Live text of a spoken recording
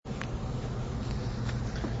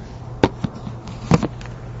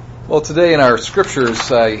Well, today in our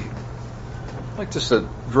scriptures, I'd like just to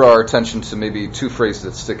draw our attention to maybe two phrases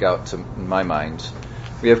that stick out in my mind.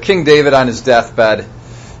 We have King David on his deathbed,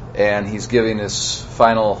 and he's giving his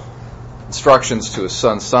final instructions to his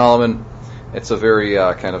son Solomon. It's a very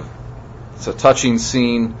it's a touching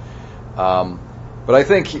scene. But I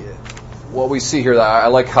think what we see here, I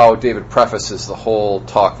like how David prefaces the whole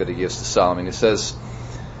talk that he gives to Solomon. He says,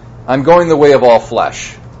 "I'm going the way of all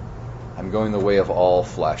flesh. I'm going the way of all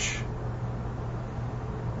flesh."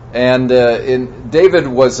 And David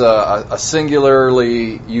was a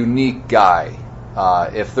singularly unique guy.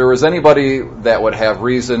 If there was anybody that would have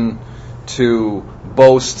reason to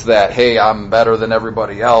boast that, hey, I'm better than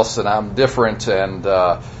everybody else and I'm different and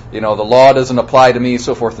the law doesn't apply to me,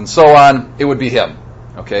 so forth and so on, it would be him.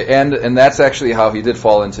 Okay, and that's actually how he did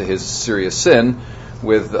fall into his serious sin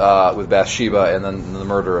with Bathsheba and then the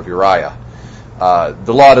murder of Uriah.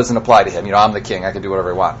 The law doesn't apply to him. I'm the king. I can do whatever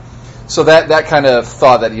I want. So that kind of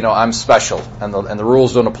thought that I'm special and the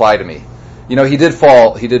rules don't apply to me. He did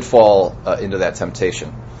fall into that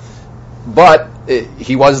temptation. But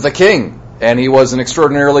he was the king, and he was an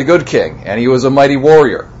extraordinarily good king, and he was a mighty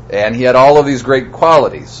warrior, and he had all of these great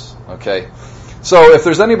qualities. Okay, so if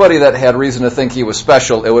there's anybody that had reason to think he was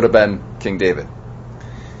special, it would have been King David.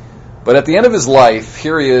 But at the end of his life,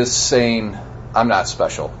 here he is saying, "I'm not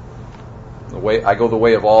special. I go the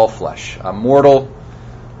way of all flesh. I'm mortal,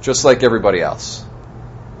 just like everybody else."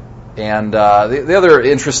 And the other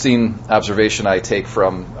interesting observation I take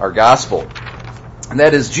from our gospel, and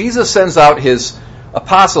that is Jesus sends out his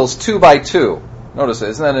apostles 2 by 2. Notice it.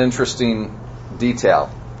 Isn't that an interesting detail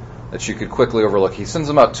that you could quickly overlook? He sends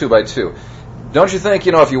them out 2 by 2. Don't you think,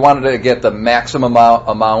 if you wanted to get the maximum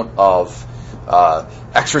amount of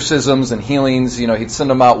exorcisms and healings, he'd send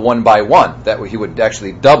them out 1 by 1. That way he would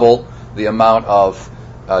actually double the amount of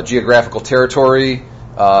geographical territory,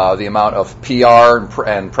 the amount of PR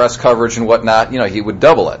and press coverage and whatnot. He would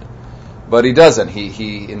double it. But he doesn't.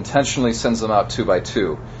 He intentionally sends them out 2 by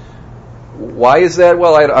 2. Why is that?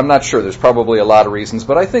 Well, I'm not sure. There's probably a lot of reasons,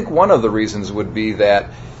 but I think one of the reasons would be that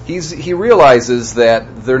he realizes that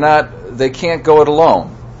they can't go it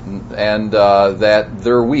alone, and that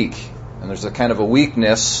they're weak, and there's a kind of a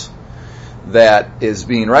weakness that is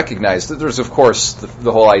being recognized. There's, of course,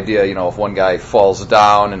 the whole idea, if one guy falls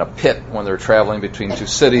down in a pit when they're traveling between two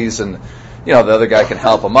cities and, the other guy can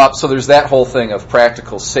help him up. So there's that whole thing of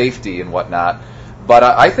practical safety and whatnot. But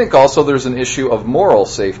I think also there's an issue of moral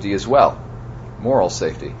safety as well. Moral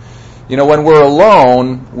safety. When we're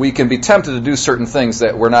alone, we can be tempted to do certain things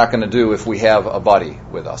that we're not going to do if we have a buddy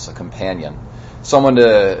with us, a companion, someone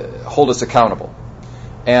to hold us accountable.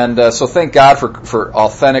 And so thank God for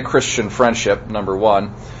authentic Christian friendship, number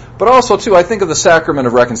one. But also, too, I think of the sacrament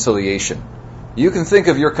of reconciliation. You can think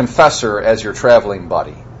of your confessor as your traveling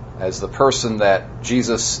buddy, as the person that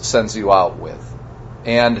Jesus sends you out with.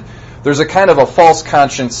 And there's a kind of a false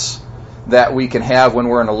conscience that we can have when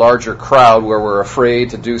we're in a larger crowd where we're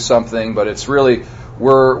afraid to do something, but it's really,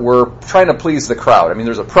 we're trying to please the crowd. I mean,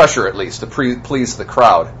 there's a pressure, at least, to please the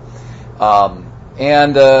crowd.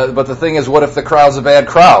 But the thing is, what if the crowd's a bad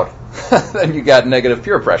crowd? Then you got negative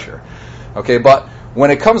peer pressure. Okay, but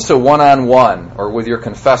when it comes to one-on-one or with your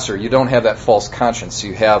confessor, you don't have that false conscience.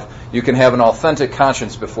 You can have an authentic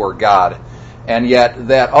conscience before God, and yet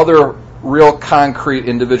that other real concrete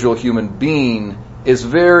individual human being is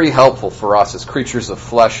very helpful for us as creatures of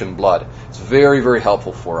flesh and blood. It's very, very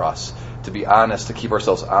helpful for us to be honest, to keep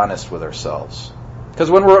ourselves honest with ourselves.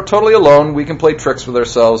 Because when we're totally alone, we can play tricks with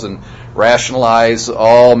ourselves and rationalize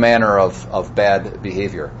all manner of bad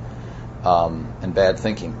behavior and bad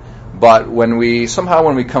thinking. But when we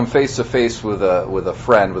come face to face with a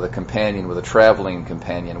friend, with a companion, with a traveling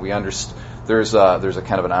companion, there's a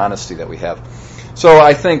kind of an honesty that we have. So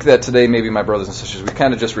I think that today, maybe my brothers and sisters, we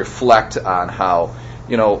kind of just reflect on how,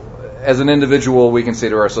 as an individual, we can say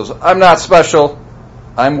to ourselves, I'm not special.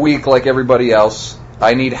 I'm weak like everybody else.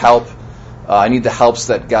 I need help. I need the helps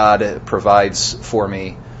that God provides for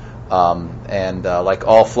me. And like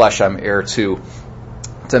all flesh, I'm heir to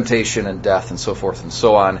temptation and death and so forth and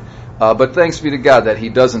so on. But thanks be to God that He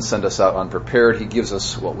doesn't send us out unprepared. He gives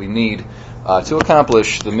us what we need to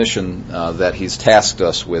accomplish the mission that He's tasked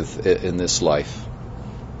us with in this life.